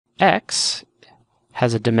x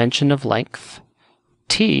has a dimension of length,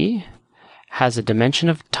 t has a dimension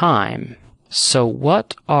of time. So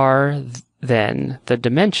what are then the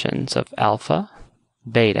dimensions of alpha,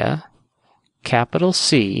 beta, capital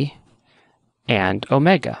C, and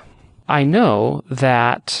omega? I know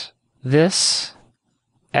that this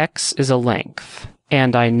x is a length,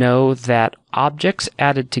 and I know that objects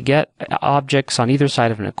on either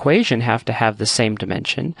side of an equation have to have the same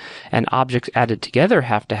dimension, and objects added together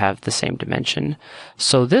have to have the same dimension.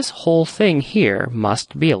 So this whole thing here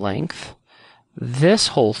must be a length, this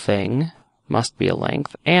whole thing must be a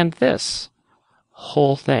length, and this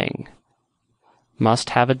whole thing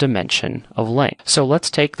must have a dimension of length. So let's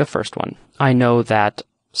take the first one. I know that,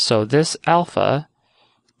 so this alpha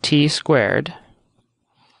t squared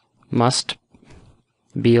must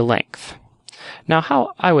be a length. Now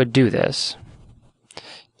how I would do this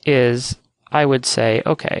is I would say,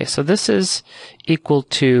 okay, so this is equal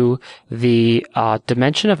to the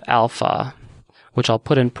dimension of alpha, which I'll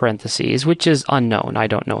put in parentheses, which is unknown. I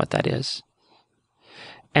don't know what that is.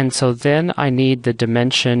 And so then I need the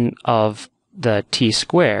dimension of the t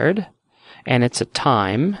squared, and it's a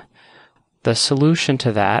time. The solution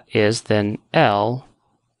to that is then L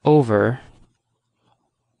over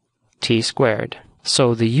t squared.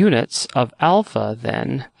 So the units of alpha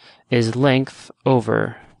then is length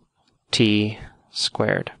over t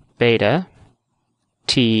squared. Beta,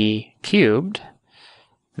 t cubed.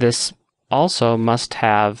 This also must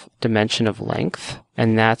have dimension of length,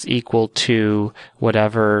 and that's equal to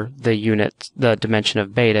whatever the dimension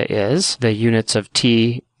of beta is. The units of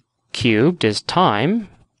t cubed is time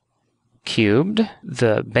cubed.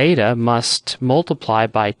 The beta must multiply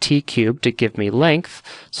by t cubed to give me length,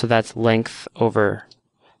 so that's length over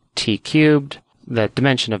t cubed. The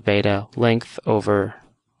dimension of beta, length over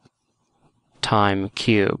time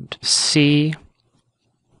cubed. C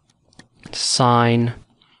sine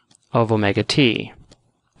of omega t.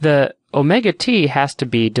 The omega t has to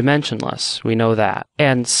be dimensionless, we know that.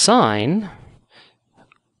 And sine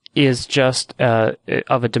is just of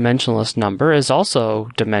a dimensionless number is also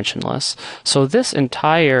dimensionless. So this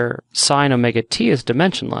entire sine omega t is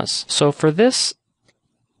dimensionless. So for this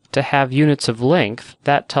to have units of length,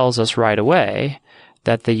 that tells us right away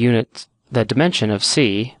that the dimension of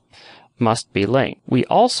c must be length. We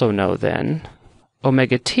also know then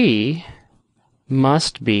omega t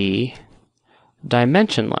must be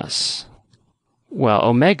dimensionless. Well,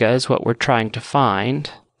 omega is what we're trying to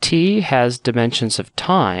find. T has dimensions of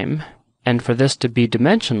time, and for this to be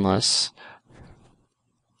dimensionless,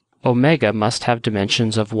 omega must have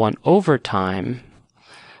dimensions of 1 over time,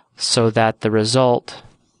 so that the result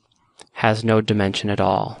has no dimension at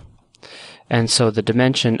all. And so the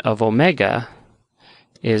dimension of omega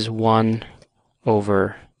is 1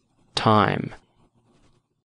 over time.